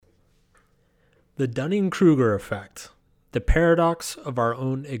The Dunning-Kruger Effect, The Paradox of Our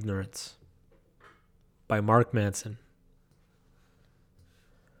Own Ignorance, by Mark Manson.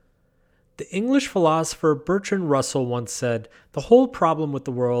 The English philosopher Bertrand Russell once said, "The whole problem with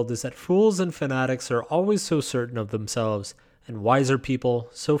the world is that fools and fanatics are always so certain of themselves, and wiser people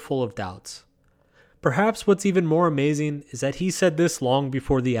so full of doubts." Perhaps what's even more amazing is that he said this long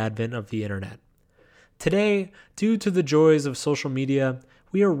before the advent of the internet. Today, due to the joys of social media,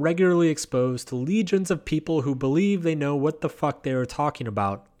 we are regularly exposed to legions of people who believe they know what the fuck they are talking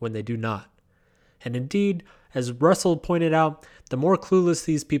about when they do not. And indeed, as Russell pointed out, the more clueless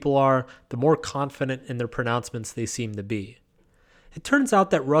these people are, the more confident in their pronouncements they seem to be. It turns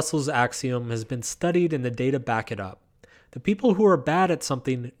out that Russell's axiom has been studied and the data back it up. The people who are bad at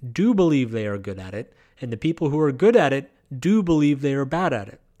something do believe they are good at it, and the people who are good at it do believe they are bad at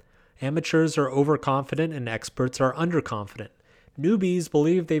it. Amateurs are overconfident and experts are underconfident. Newbies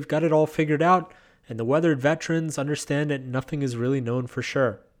believe they've got it all figured out, and the weathered veterans understand that nothing is really known for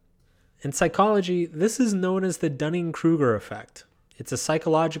sure. In psychology, this is known as the Dunning-Kruger effect. It's a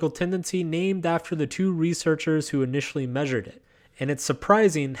psychological tendency named after the two researchers who initially measured it, and it's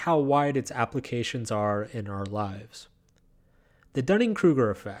surprising how wide its applications are in our lives. The Dunning-Kruger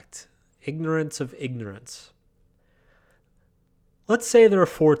effect, ignorance of ignorance. Let's say there are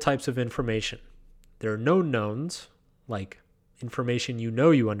 4 types of information. There are known knowns, like information you know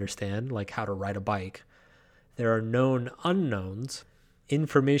you understand, like how to ride a bike. There are known unknowns,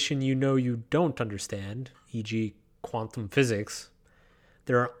 information you know you don't understand, e.g. quantum physics.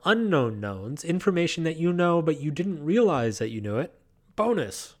 There are unknown knowns, information that you know but you didn't realize that you knew it.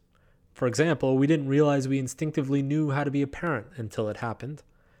 Bonus! For example, we didn't realize we instinctively knew how to be a parent until it happened.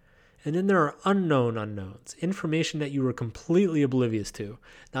 And then there are unknown unknowns, information that you were completely oblivious to.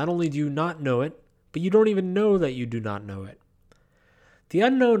 Not only do you not know it, but you don't even know that you do not know it. The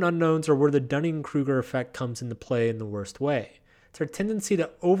unknown unknowns are where the Dunning-Kruger effect comes into play in the worst way. It's our tendency to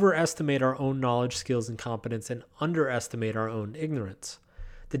overestimate our own knowledge, skills, and competence and underestimate our own ignorance.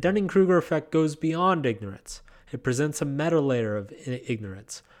 The Dunning-Kruger effect goes beyond ignorance. It presents a meta layer of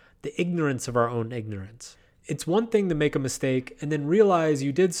ignorance, the ignorance of our own ignorance. It's one thing to make a mistake and then realize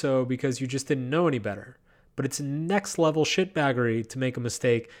you did so because you just didn't know any better. But it's next level shitbaggery to make a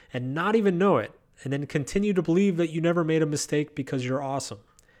mistake and not even know it, and then continue to believe that you never made a mistake because you're awesome.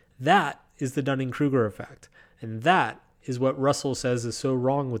 That is the Dunning-Kruger effect. And that is what Russell says is so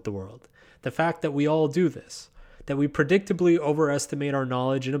wrong with the world. The fact that we all do this. That we predictably overestimate our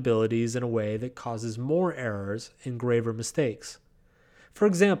knowledge and abilities in a way that causes more errors and graver mistakes. For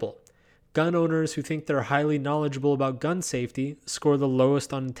example, gun owners who think they're highly knowledgeable about gun safety score the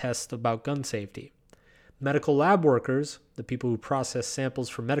lowest on tests about gun safety. Medical lab workers, the people who process samples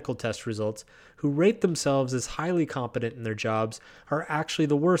for medical test results, who rate themselves as highly competent in their jobs, are actually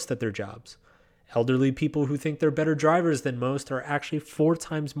the worst at their jobs. Elderly people who think they're better drivers than most are actually 4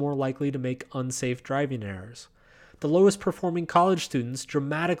 times more likely to make unsafe driving errors. The lowest performing college students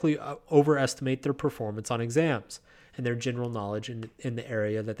dramatically overestimate their performance on exams and their general knowledge in the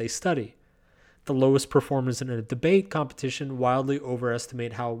area that they study. The lowest performers in a debate competition wildly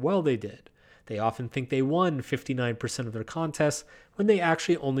overestimate how well they did. They often think they won 59% of their contests when they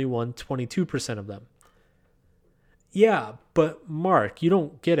actually only won 22% of them. Yeah, but Mark, you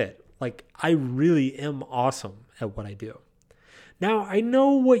don't get it. I really am awesome at what I do. Now, I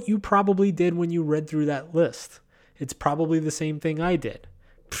know what you probably did when you read through that list. It's probably the same thing I did.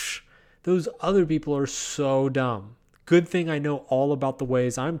 Psh, those other people are so dumb. Good thing I know all about the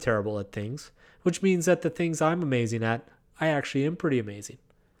ways I'm terrible at things, which means that the things I'm amazing at, I actually am pretty amazing.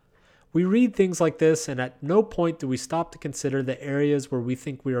 We read things like this, and at no point do we stop to consider the areas where we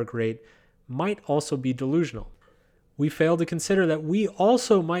think we are great might also be delusional. We fail to consider that we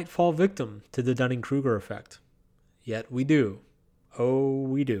also might fall victim to the Dunning-Kruger effect. Yet we do. Oh,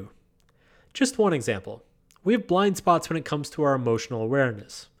 we do. Just one example. We have blind spots when it comes to our emotional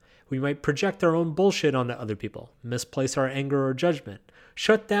awareness. We might project our own bullshit onto other people, misplace our anger or judgment,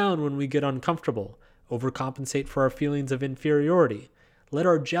 shut down when we get uncomfortable, overcompensate for our feelings of inferiority, let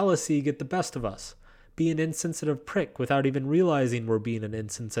our jealousy get the best of us, be an insensitive prick without even realizing we're being an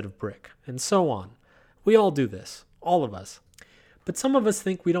insensitive prick, and so on. We all do this, all of us. But some of us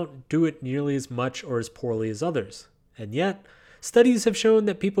think we don't do it nearly as much or as poorly as others. And yet, studies have shown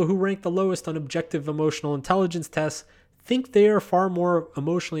that people who rank the lowest on objective emotional intelligence tests think they are far more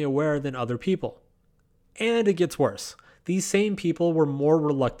emotionally aware than other people. And it gets worse. These same people were more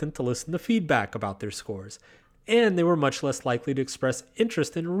reluctant to listen to feedback about their scores, and they were much less likely to express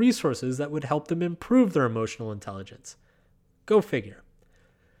interest in resources that would help them improve their emotional intelligence. Go figure.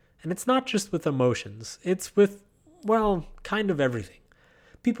 And it's not just with emotions, it's with, well, kind of everything.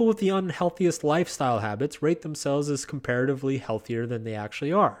 People with the unhealthiest lifestyle habits rate themselves as comparatively healthier than they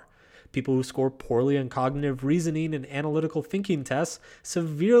actually are. People who score poorly on cognitive reasoning and analytical thinking tests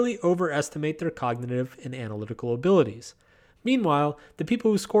severely overestimate their cognitive and analytical abilities. Meanwhile, the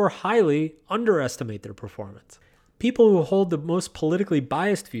people who score highly underestimate their performance. People who hold the most politically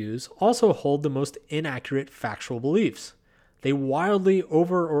biased views also hold the most inaccurate factual beliefs. They wildly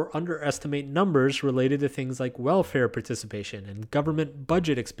over or underestimate numbers related to things like welfare participation and government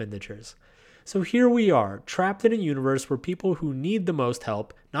budget expenditures. So here we are, trapped in a universe where people who need the most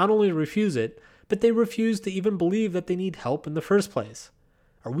help not only refuse it, but they refuse to even believe that they need help in the first place.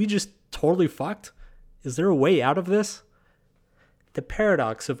 Are we just totally fucked? Is there a way out of this? The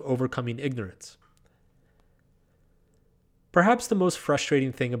paradox of overcoming ignorance. Perhaps the most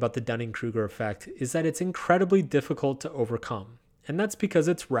frustrating thing about the Dunning-Kruger effect is that it's incredibly difficult to overcome, and that's because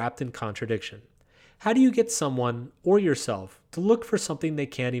it's wrapped in contradiction. How do you get someone, or yourself, to look for something they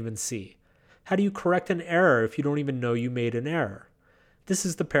can't even see? How do you correct an error if you don't even know you made an error? This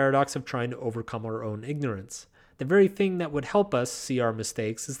is the paradox of trying to overcome our own ignorance. The very thing that would help us see our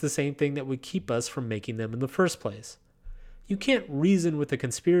mistakes is the same thing that would keep us from making them in the first place. You can't reason with a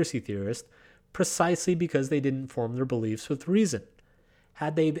conspiracy theorist precisely because they didn't form their beliefs with reason.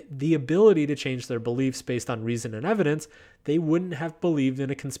 Had they the ability to change their beliefs based on reason and evidence, they wouldn't have believed in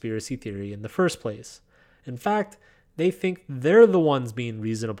a conspiracy theory in the first place. In fact, they think they're the ones being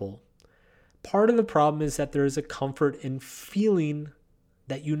reasonable. Part of the problem is that there is a comfort in feeling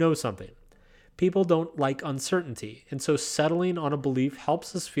that you know something. People don't like uncertainty, and so settling on a belief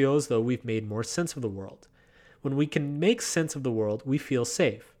helps us feel as though we've made more sense of the world. When we can make sense of the world, we feel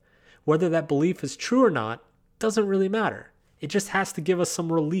safe. Whether that belief is true or not doesn't really matter. It just has to give us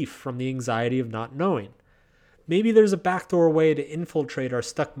some relief from the anxiety of not knowing. Maybe there's a backdoor way to infiltrate our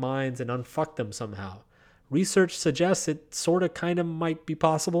stuck minds and unfuck them somehow. Research suggests it sorta kinda might be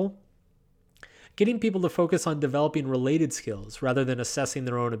possible. Getting people to focus on developing related skills rather than assessing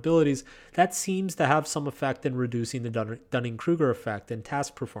their own abilities, that seems to have some effect in reducing the Dunning-Kruger effect in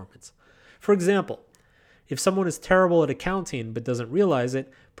task performance. For example, if someone is terrible at accounting but doesn't realize it,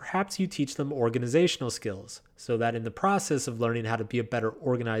 perhaps you teach them organizational skills so that in the process of learning how to be a better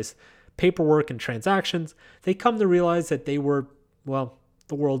organized paperwork and transactions, they come to realize that they were, well,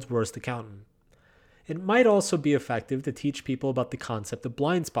 the world's worst accountant. It might also be effective to teach people about the concept of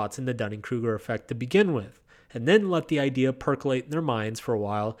blind spots in the Dunning-Kruger effect to begin with, and then let the idea percolate in their minds for a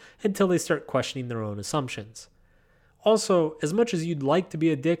while until they start questioning their own assumptions. Also, as much as you'd like to be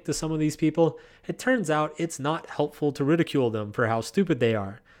a dick to some of these people, it turns out it's not helpful to ridicule them for how stupid they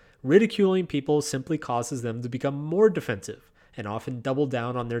are. Ridiculing people simply causes them to become more defensive and often double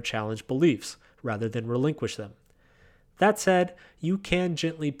down on their challenged beliefs rather than relinquish them. That said, you can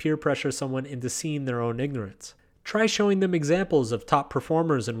gently peer pressure someone into seeing their own ignorance. Try showing them examples of top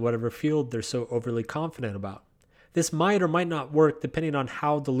performers in whatever field they're so overly confident about. This might or might not work depending on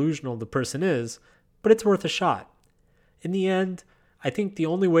how delusional the person is, but it's worth a shot. In the end, I think the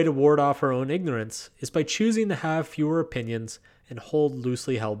only way to ward off our own ignorance is by choosing to have fewer opinions and hold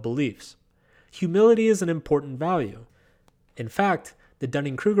loosely held beliefs. Humility is an important value. In fact, the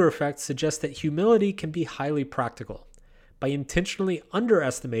Dunning-Kruger effect suggests that humility can be highly practical. By intentionally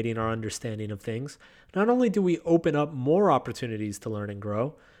underestimating our understanding of things, not only do we open up more opportunities to learn and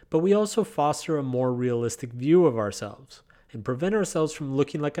grow, but we also foster a more realistic view of ourselves and prevent ourselves from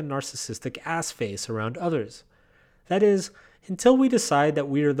looking like a narcissistic ass face around others. That is, until we decide that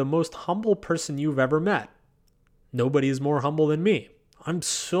we are the most humble person you've ever met. Nobody is more humble than me. I'm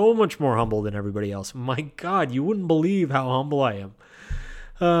so much more humble than everybody else. My God, you wouldn't believe how humble I am.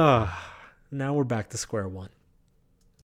 Now we're back to square one.